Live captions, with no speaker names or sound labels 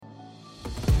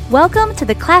Welcome to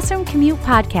the Classroom Commute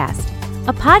Podcast,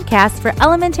 a podcast for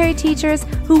elementary teachers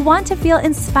who want to feel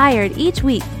inspired each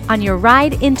week on your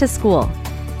ride into school.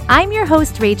 I'm your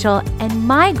host, Rachel, and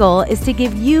my goal is to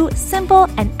give you simple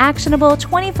and actionable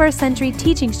 21st century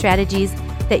teaching strategies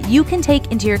that you can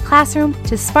take into your classroom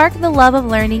to spark the love of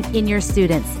learning in your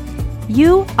students.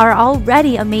 You are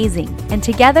already amazing, and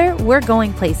together we're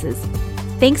going places.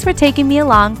 Thanks for taking me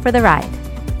along for the ride.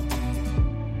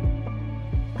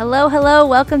 Hello.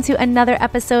 Welcome to another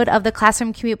episode of the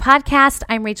Classroom Commute Podcast.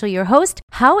 I'm Rachel, your host.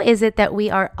 How is it that we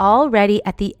are already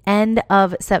at the end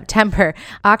of September?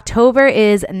 October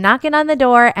is knocking on the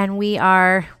door and we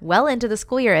are well into the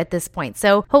school year at this point.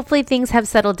 So hopefully things have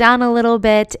settled down a little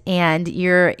bit and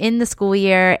you're in the school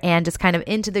year and just kind of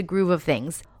into the groove of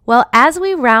things. Well, as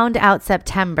we round out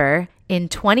September in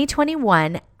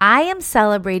 2021, I am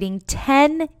celebrating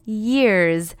 10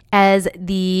 years as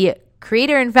the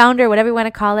creator and founder, whatever you want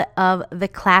to call it, of the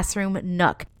Classroom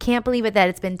Nook. Can't believe it that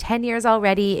it's been 10 years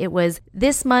already. It was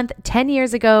this month, 10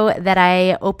 years ago, that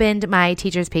I opened my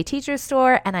Teachers Pay Teachers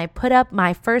store and I put up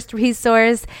my first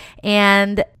resource,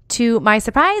 and to my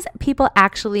surprise, people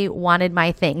actually wanted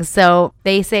my things. So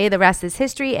they say the rest is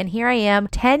history, and here I am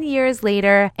 10 years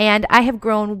later, and I have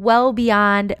grown well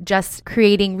beyond just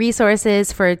creating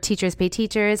resources for Teachers Pay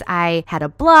Teachers. I had a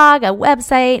blog, a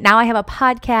website, now I have a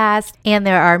podcast, and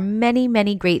there are many,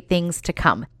 many great things to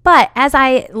come. But as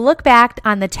I look back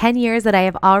on the 10 years that I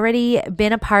have already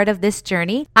been a part of this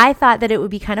journey, I thought that it would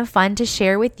be kind of fun to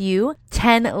share with you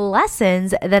 10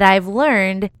 lessons that I've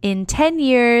learned in 10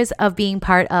 years of being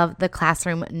part of the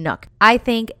Classroom Nook. I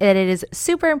think that it is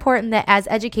super important that as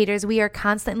educators, we are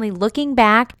constantly looking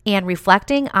back and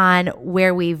reflecting on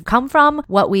where we've come from,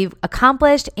 what we've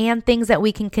accomplished, and things that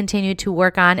we can continue to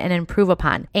work on and improve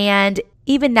upon. And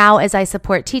even now, as I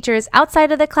support teachers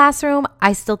outside of the classroom,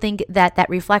 I still think that that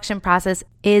reflection process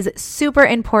is super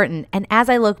important. And as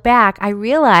I look back, I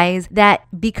realize that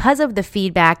because of the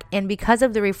feedback and because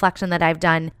of the reflection that I've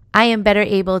done, I am better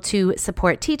able to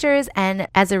support teachers and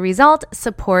as a result,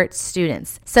 support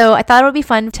students. So I thought it would be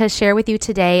fun to share with you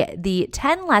today the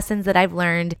 10 lessons that I've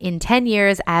learned in 10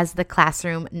 years as the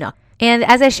Classroom Nook. And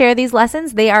as I share these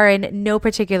lessons, they are in no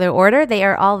particular order. They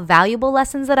are all valuable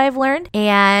lessons that I've learned,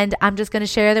 and I'm just going to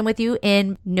share them with you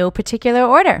in no particular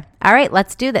order. All right,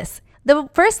 let's do this. The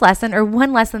first lesson, or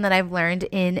one lesson that I've learned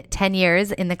in 10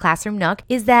 years in the Classroom Nook,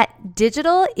 is that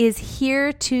digital is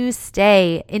here to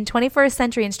stay. In 21st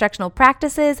century instructional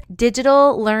practices,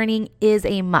 digital learning is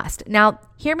a must. Now,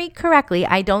 hear me correctly.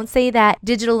 I don't say that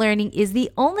digital learning is the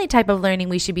only type of learning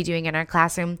we should be doing in our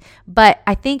classroom, but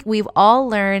I think we've all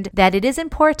learned that it is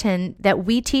important that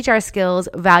we teach our skills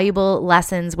valuable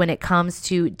lessons when it comes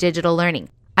to digital learning.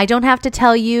 I don't have to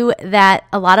tell you that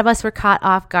a lot of us were caught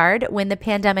off guard when the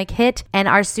pandemic hit, and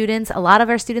a lot of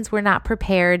our students were not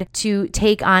prepared to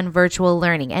take on virtual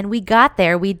learning. And we got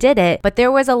there, we did it, but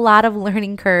there was a lot of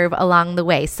learning curve along the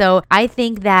way. So I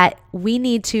think that we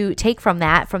need to take from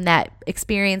that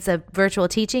experience of virtual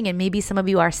teaching, and maybe some of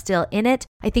you are still in it.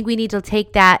 I think we need to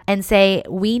take that and say,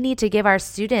 we need to give our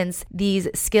students these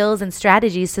skills and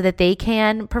strategies so that they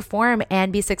can perform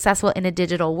and be successful in a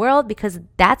digital world, because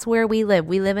that's where we live.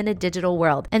 We live in a digital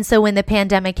world. And so when the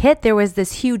pandemic hit, there was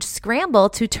this huge scramble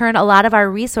to turn a lot of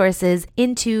our resources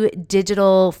into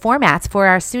digital formats for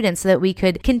our students so that we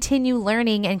could continue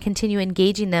learning and continue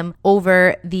engaging them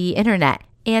over the internet.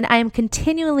 And I am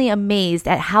continually amazed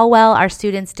at how well our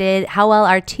students did, how well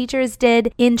our teachers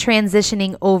did in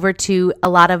transitioning over to a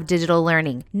lot of digital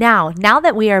learning. Now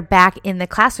that we are back in the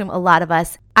classroom, a lot of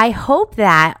us, I hope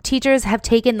that teachers have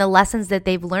taken the lessons that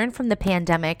they've learned from the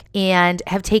pandemic and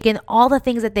have taken all the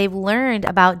things that they've learned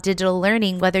about digital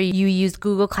learning, whether you used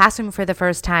Google Classroom for the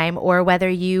first time or whether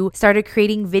you started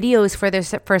creating videos for the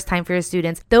first time for your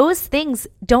students. Those things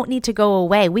don't need to go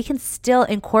away. We can still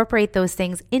incorporate those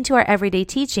things into our everyday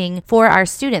teaching for our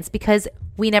students, because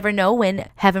we never know when,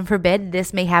 heaven forbid,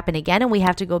 this may happen again and we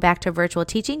have to go back to virtual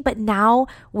teaching, but now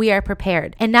we are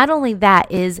prepared. And not only that,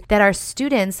 is that our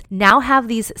students now have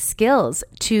these skills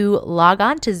to log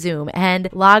on to Zoom and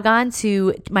log on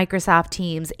to Microsoft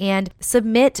Teams and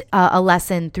submit a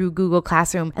lesson through Google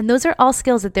Classroom. And those are all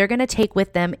skills that they're going to take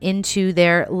with them into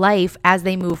their life as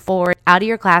they move forward out of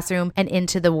your classroom and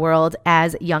into the world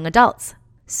as young adults.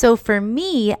 So for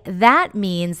me, that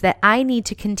means that I need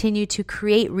to continue to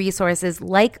create resources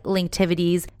like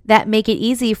Linktivities that make it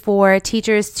easy for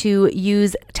teachers to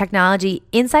use technology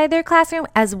inside their classroom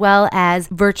as well as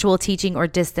virtual teaching or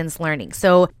distance learning.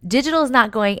 So digital is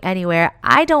not going anywhere.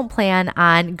 I don't plan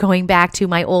on going back to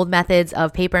my old methods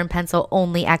of paper and pencil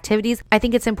only activities. I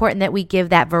think it's important that we give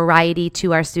that variety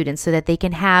to our students so that they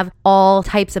can have all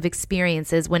types of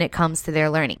experiences when it comes to their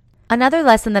learning. Another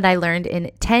lesson that I learned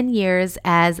in 10 years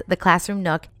as the Classroom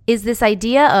Nook is this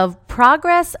idea of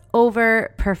progress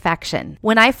over perfection.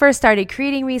 When I first started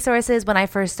creating resources, when I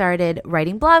first started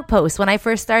writing blog posts, when I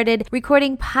first started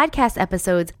recording podcast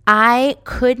episodes, I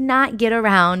could not get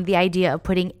around the idea of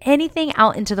putting anything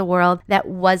out into the world that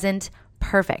wasn't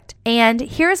perfect. And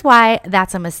here's why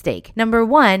that's a mistake. Number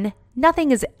one,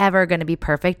 nothing is ever going to be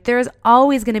perfect. There's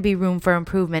always going to be room for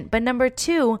improvement. But number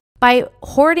two, by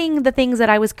hoarding the things that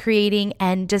I was creating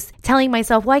and just telling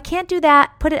myself, well, I can't do that,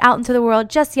 put it out into the world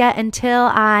just yet until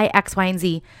I X, Y, and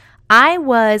Z, I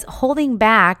was holding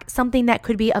back something that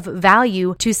could be of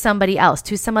value to somebody else,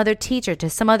 to some other teacher, to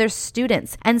some other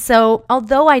students. And so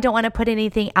although I don't want to put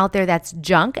anything out there that's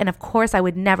junk, and of course I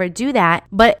would never do that,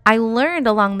 but I learned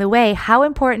along the way how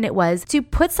important it was to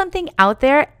put something out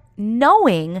there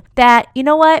knowing that, you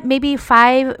know what, maybe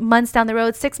 5 months down the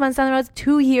road, 6 months down the road,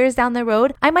 2 years down the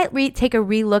road, I might take a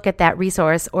relook at that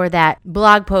resource or that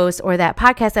blog post or that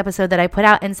podcast episode that I put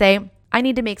out and say, I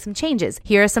need to make some changes.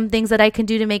 Here are some things that I can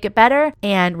do to make it better,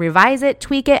 and revise it,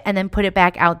 tweak it, and then put it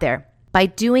back out there. By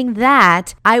doing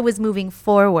that, I was moving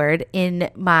forward in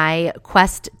my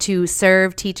quest to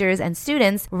serve teachers and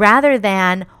students rather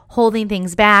than holding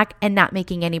things back and not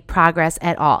making any progress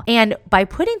at all. And by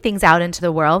putting things out into the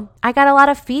world, I got a lot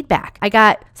of feedback. I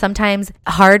got sometimes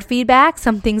hard feedback,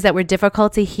 some things that were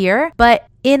difficult to hear, but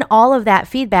in all of that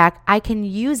feedback, I can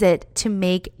use it to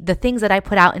make the things that I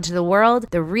put out into the world,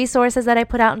 the resources that I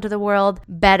put out into the world,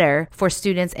 better for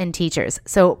students and teachers.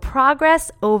 So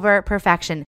progress over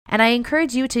perfection. And I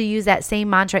encourage you to use that same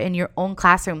mantra in your own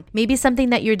classroom. Maybe something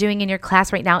that you're doing in your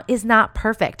class right now is not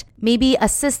perfect. Maybe a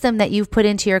system that you've put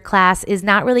into your class is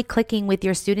not really clicking with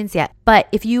your students yet. But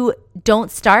if you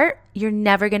don't start, you're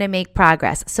never going to make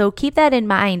progress. So keep that in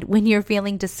mind when you're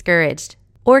feeling discouraged.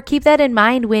 Or keep that in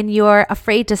mind when you're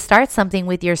afraid to start something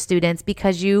with your students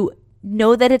because you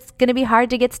know that it's going to be hard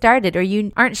to get started or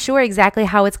you aren't sure exactly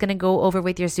how it's going to go over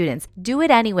with your students. Do it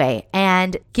anyway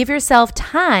and give yourself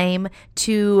time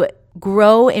to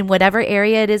grow in whatever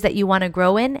area it is that you want to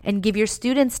grow in, and give your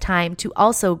students time to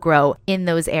also grow in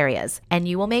those areas, and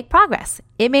you will make progress.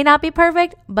 It may not be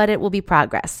perfect, but it will be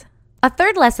progress. A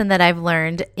third lesson that I've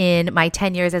learned in my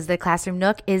 10 years as the Classroom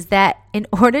Nook is that in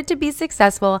order to be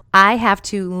successful, I have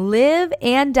to live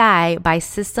and die by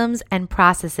systems and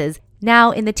processes.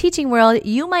 Now, in the teaching world,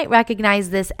 you might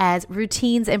recognize this as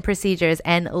routines and procedures.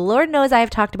 And Lord knows I've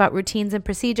talked about routines and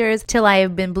procedures till I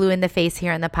have been blue in the face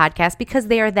here on the podcast because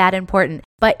they are that important.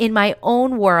 But in my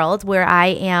own world where I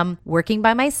am working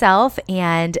by myself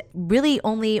and really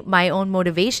only my own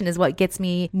motivation is what gets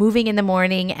me moving in the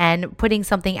morning and putting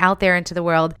something out there into the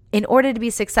world, in order to be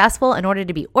successful, in order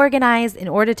to be organized, in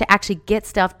order to actually get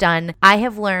stuff done, I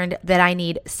have learned that I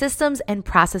need systems and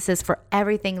processes for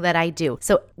everything that I do.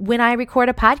 So when I record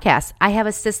a podcast, I have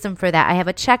a system for that. I have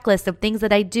a checklist of things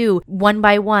that I do one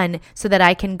by one so that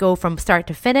I can go from start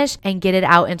to finish and get it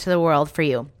out into the world for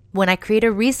you. When I create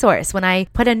a resource, when I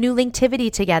put a new Linktivity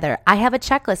together, I have a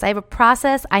checklist, I have a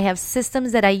process, I have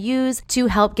systems that I use to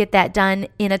help get that done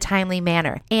in a timely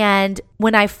manner. And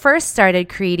when I first started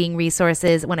creating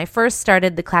resources, when I first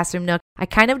started the Classroom Nook, I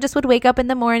kind of just would wake up in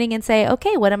the morning and say,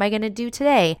 okay, what am I going to do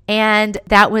today? And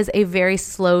that was a very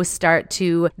slow start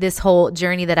to this whole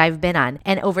journey that I've been on.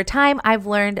 And over time, I've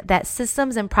learned that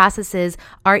systems and processes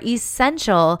are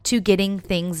essential to getting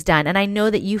things done. And I know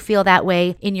that you feel that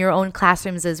way in your own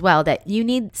classrooms as well, that you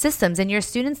need systems and your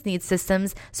students need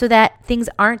systems so that things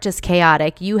aren't just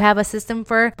chaotic. You have a system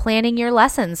for planning your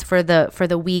lessons for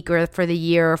the week or for the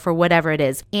year or for whatever it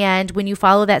is. And when you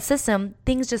follow that system,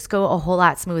 things just go a whole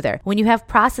lot smoother. When you have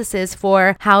processes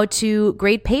for how to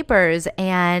grade papers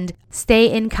and stay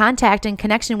in contact and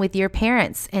connection with your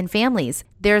parents and families,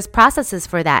 there's processes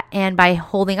for that. And by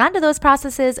holding on to those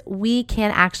processes, we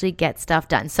can actually get stuff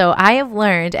done. So I have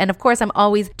learned, and of course, I'm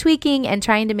always tweaking and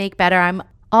trying to make better. I'm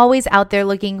always out there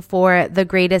looking for the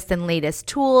greatest and latest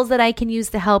tools that I can use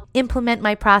to help implement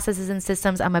my processes and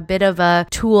systems. I'm a bit of a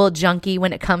tool junkie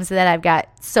when it comes to that. I've got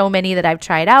so many that I've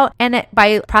tried out, and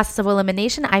by process of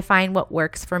elimination, I find what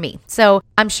works for me. So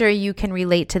I'm sure you can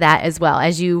relate to that as well.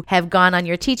 As you have gone on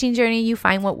your teaching journey, you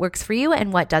find what works for you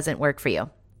and what doesn't work for you.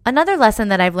 Another lesson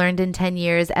that I've learned in 10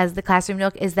 years as the Classroom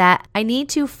Nook is that I need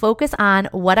to focus on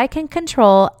what I can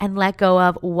control and let go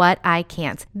of what I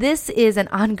can't. This is an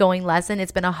ongoing lesson.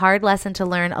 It's been a hard lesson to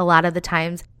learn a lot of the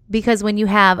times, because when you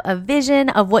have a vision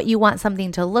of what you want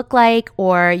something to look like,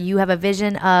 or you have a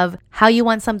vision of how you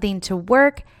want something to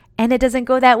work, and it doesn't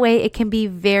go that way, it can be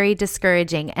very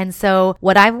discouraging. And so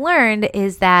what I've learned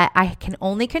is that I can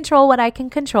only control what I can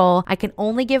control. I can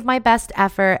only give my best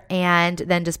effort and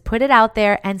then just put it out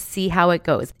there and see how it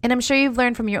goes. And I'm sure you've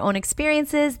learned from your own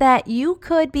experiences that you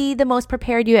could be the most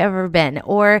prepared you've ever been,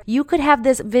 or you could have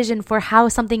this vision for how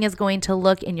something is going to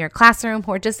look in your classroom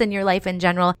or just in your life in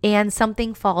general, and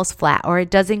something falls flat, or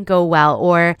it doesn't go well,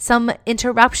 or some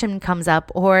interruption comes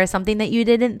up, or something that you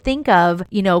didn't think of,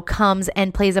 comes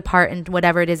and plays a part in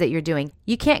whatever it is that you're doing.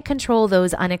 You can't control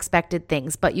those unexpected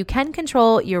things, but you can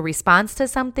control your response to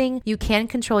something. You can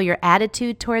control your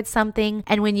attitude towards something.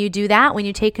 And when you do that, when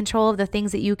you take control of the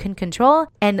things that you can control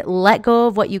and let go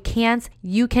of what you can't,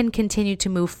 you can continue to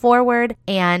move forward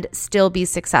and still be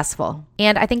successful.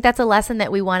 And I think that's a lesson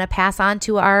that we want to pass on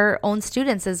to our own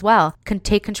students as well.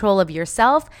 Take control of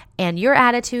yourself and your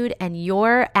attitude and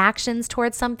your actions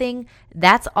towards something.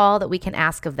 That's all that we can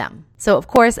ask of them. So of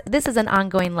course, this is an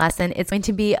ongoing lesson. It's going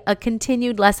to be a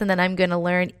continued lesson that I'm going to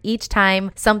learn each time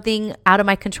something out of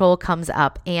my control comes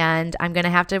up, and I'm going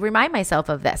to have to remind myself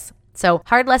of this. So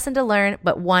hard lesson to learn,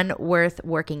 but one worth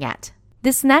working at.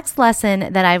 This next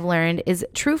lesson that I've learned is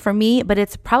true for me, but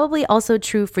it's probably also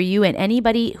true for you and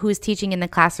anybody who's teaching in the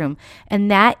classroom.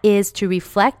 And that is to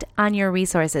reflect on your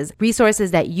resources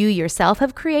that you yourself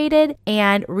have created,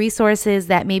 and resources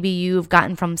that maybe you've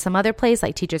gotten from some other place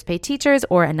like Teachers Pay Teachers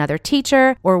or another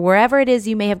teacher, or wherever it is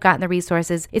you may have gotten the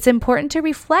resources. It's important to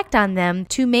reflect on them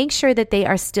to make sure that they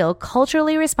are still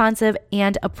culturally responsive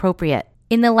and appropriate.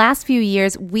 In the last few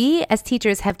years, we as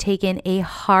teachers have taken a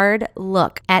hard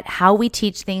look at how we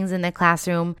teach things in the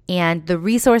classroom and the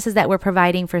resources that we're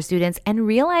providing for students, and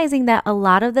realizing that a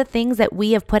lot of the things that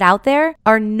we have put out there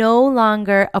are no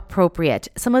longer appropriate.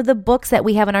 Some of the books that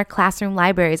we have in our classroom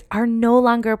libraries are no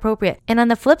longer appropriate. And on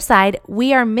the flip side,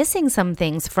 we are missing some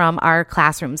things from our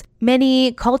classrooms.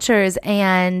 Many cultures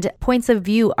and points of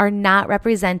view are not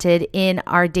represented in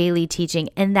our daily teaching,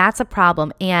 and that's a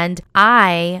problem. And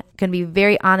I can be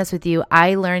very honest with you,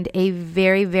 I learned a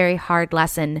very, very hard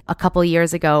lesson a couple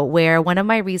years ago where one of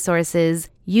my resources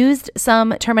used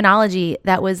some terminology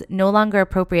that was no longer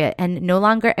appropriate and no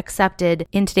longer accepted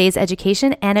in today's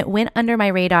education, and it went under my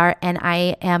radar, and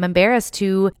I am embarrassed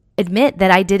to admit that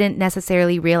I didn't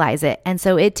necessarily realize it. And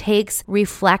so it takes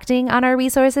reflecting on our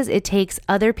resources. It takes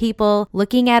other people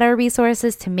looking at our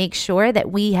resources to make sure that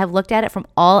we have looked at it from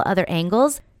all other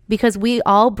angles, because we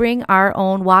all bring our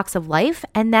own walks of life,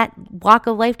 and that walk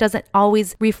of life doesn't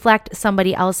always reflect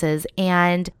somebody else's.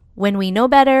 And when we know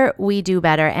better, we do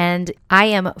better. And I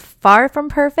am far from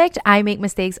perfect. I make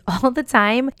mistakes all the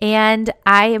time, and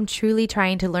I am truly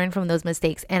trying to learn from those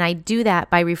mistakes. And I do that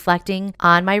by reflecting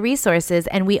on my resources.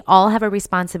 And we all have a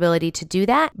responsibility to do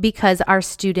that because our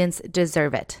students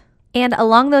deserve it. And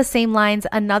along those same lines,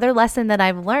 another lesson that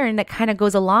I've learned that kind of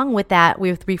goes along with that,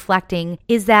 with reflecting,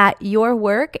 is that your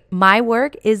work, my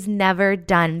work, is never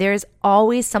done. There's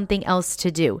always something else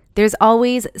to do. There's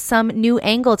always some new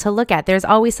angle to look at. There's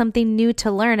always something new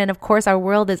to learn. And of course, our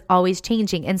world is always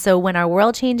changing. And so when our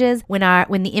world changes, when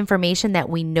the information that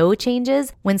we know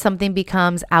changes, when something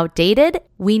becomes outdated,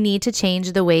 we need to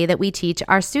change the way that we teach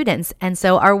our students. And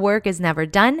so our work is never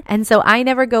done. And so I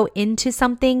never go into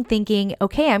something thinking,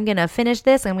 okay, I'm going to finish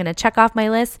this, I'm going to check off my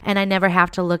list, and I never have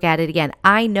to look at it again.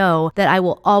 I know that I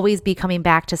will always be coming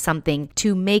back to something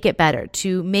to make it better,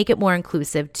 to make it more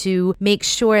inclusive, to make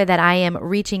sure that I am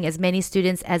reaching as many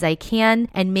students as I can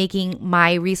and making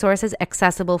my resources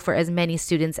accessible for as many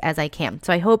students as I can.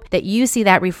 So I hope that you see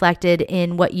that reflected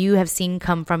in what you have seen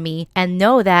come from me, and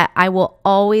know that I will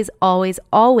always, always,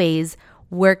 always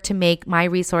work to make my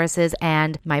resources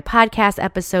and my podcast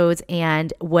episodes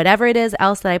and whatever it is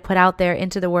else that I put out there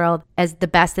into the world as the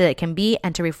best that it can be,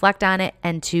 and to reflect on it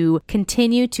and to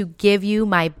continue to give you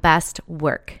my best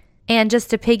work. And just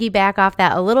to piggyback off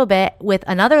that a little bit with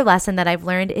another lesson that I've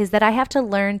learned is that I have to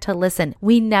learn to listen.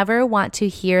 We never want to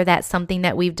hear that something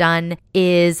that we've done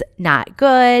is not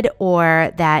good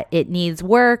or that it needs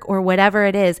work or whatever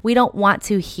it is. We don't want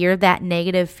to hear that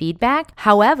negative feedback.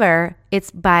 However,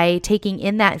 it's by taking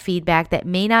in that feedback that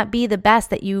may not be the best,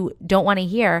 that you don't want to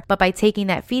hear, but by taking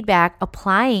that feedback,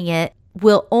 applying it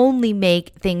will only make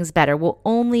things better, will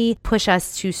only push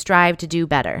us to strive to do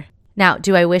better. Now,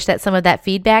 do I wish that some of that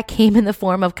feedback came in the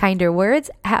form of kinder words?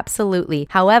 Absolutely.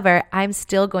 However, I'm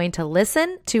still going to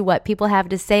listen to what people have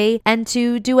to say and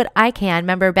to do what I can.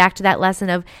 Remember, back to that lesson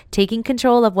of taking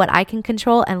control of what I can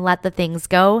control and let the things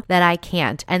go that I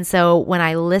can't. And so when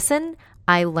I listen,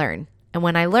 I learn. And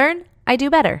when I learn, I do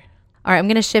better. All right, I'm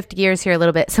going to shift gears here a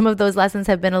little bit. Some of those lessons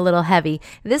have been a little heavy.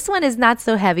 This one is not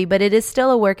so heavy, but it is still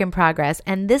a work in progress.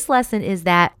 And this lesson is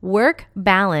that work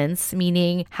balance,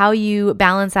 meaning how you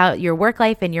balance out your work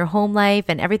life and your home life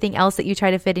and everything else that you try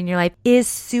to fit in your life, is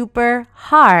super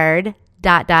hard,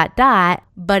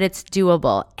 but it's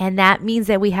doable. And that means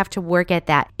that we have to work at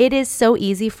that. It is so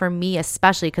easy for me,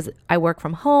 especially because I work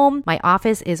from home. My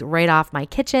office is right off my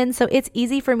kitchen. So it's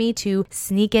easy for me to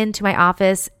sneak into my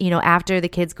office, after the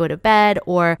kids go to bed,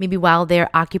 or maybe while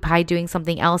they're occupied doing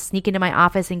something else, sneak into my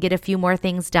office and get a few more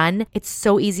things done. It's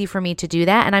so easy for me to do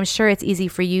that. And I'm sure it's easy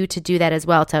for you to do that as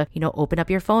well, to, open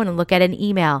up your phone and look at an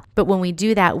email. But when we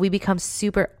do that, we become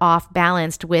super off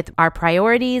balanced with our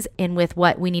priorities and with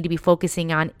what we need to be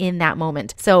focusing on in that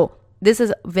moment. So this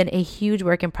has been a huge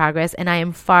work in progress, and I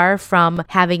am far from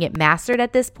having it mastered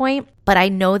at this point. But I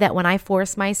know that when I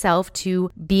force myself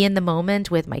to be in the moment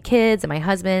with my kids and my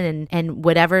husband and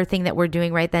whatever thing that we're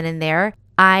doing right then and there,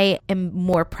 I am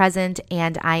more present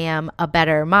and I am a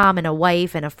better mom and a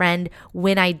wife and a friend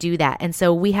when I do that. And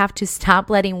so we have to stop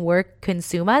letting work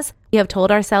consume us. We have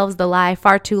told ourselves the lie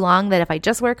far too long that if I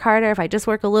just work harder, if I just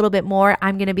work a little bit more,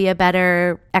 I'm going to be a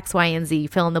better X, Y, and Z,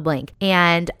 fill in the blank.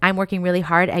 And I'm working really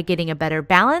hard at getting a better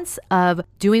balance of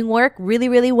doing work really,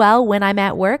 really well when I'm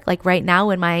at work. Like right now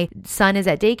when my son is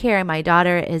at daycare and my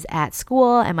daughter is at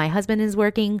school and my husband is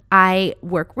working, I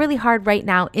work really hard right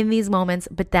now in these moments,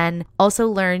 but then also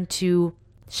learn to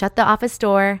shut the office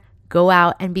door, go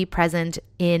out and be present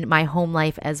in my home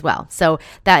life as well. So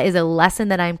that is a lesson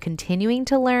that I'm continuing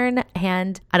to learn.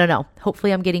 And I don't know,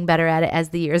 hopefully I'm getting better at it as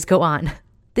the years go on.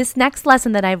 This next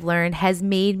lesson that I've learned has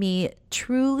made me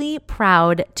truly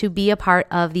proud to be a part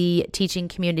of the teaching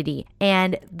community.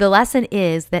 And the lesson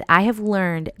is that I have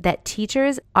learned that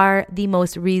teachers are the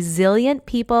most resilient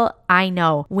people I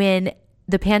know. When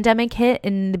the pandemic hit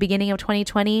in the beginning of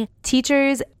 2020,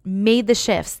 teachers made the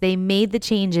shifts, they made the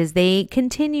changes, they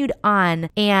continued on.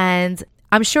 And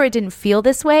I'm sure it didn't feel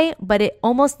this way, but it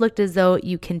almost looked as though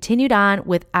you continued on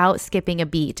without skipping a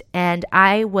beat. And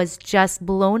I was just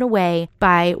blown away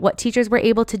by what teachers were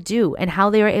able to do and how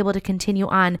they were able to continue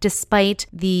on despite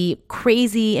the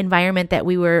crazy environment that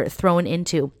we were thrown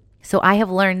into. So I have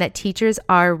learned that teachers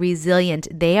are resilient.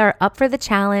 They are up for the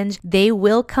challenge. They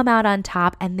will come out on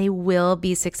top and they will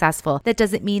be successful. That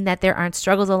doesn't mean that there aren't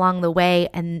struggles along the way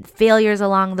and failures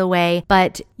along the way,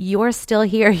 but you're still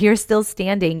here. You're still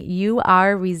standing. You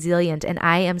are resilient. And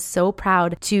I am so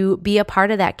proud to be a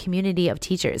part of that community of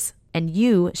teachers. And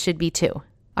you should be too.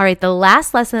 All right, the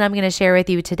last lesson I'm going to share with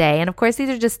you today, and of course, these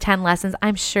are just 10 lessons.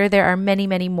 I'm sure there are many,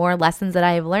 many more lessons that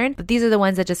I have learned, but these are the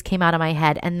ones that just came out of my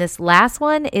head. And this last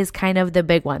one is kind of the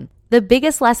big one. The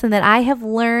biggest lesson that I have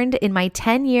learned in my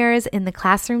 10 years in the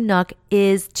Classroom Nook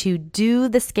is to do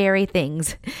the scary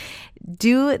things.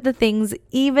 Do the things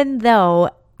even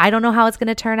though I don't know how it's going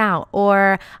to turn out,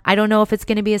 or I don't know if it's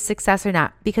going to be a success or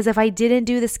not. Because if I didn't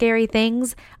do the scary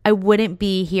things, I wouldn't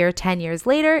be here 10 years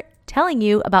later telling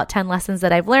you about 10 lessons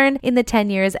that I've learned in the 10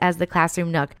 years as the Classroom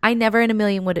Nook. I never in a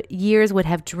million years would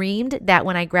have dreamed that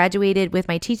when I graduated with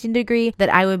my teaching degree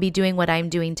that I would be doing what I'm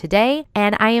doing today.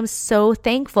 And I am so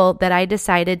thankful that I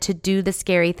decided to do the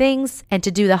scary things and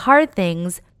to do the hard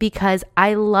things because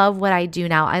I love what I do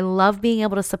now. I love being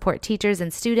able to support teachers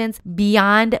and students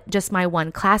beyond just my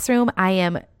one classroom. I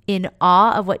am in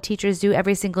awe of what teachers do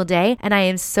every single day. And I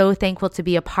am so thankful to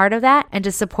be a part of that and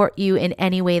to support you in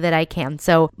any way that I can.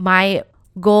 So my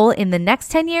goal in the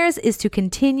next 10 years is to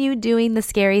continue doing the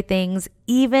scary things,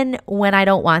 even when I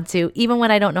don't want to, even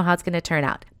when I don't know how it's going to turn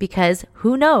out, because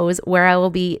who knows where I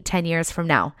will be 10 years from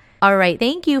now. All right,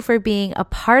 thank you for being a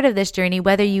part of this journey,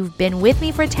 whether you've been with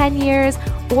me for 10 years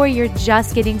or you're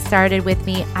just getting started with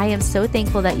me. I am so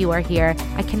thankful that you are here.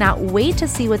 I cannot wait to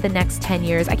see what the next 10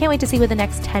 years, I can't wait to see what the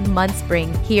next 10 months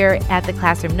bring here at the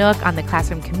Classroom Nook, on the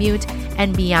Classroom Commute,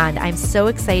 and beyond. I'm so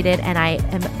excited and I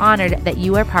am honored that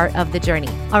you are part of the journey.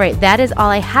 All right, that is all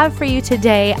I have for you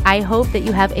today. I hope that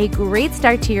you have a great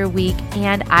start to your week,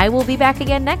 and I will be back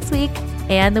again next week,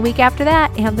 and the week after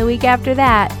that, and the week after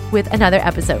that with another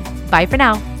episode. Bye for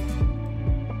now.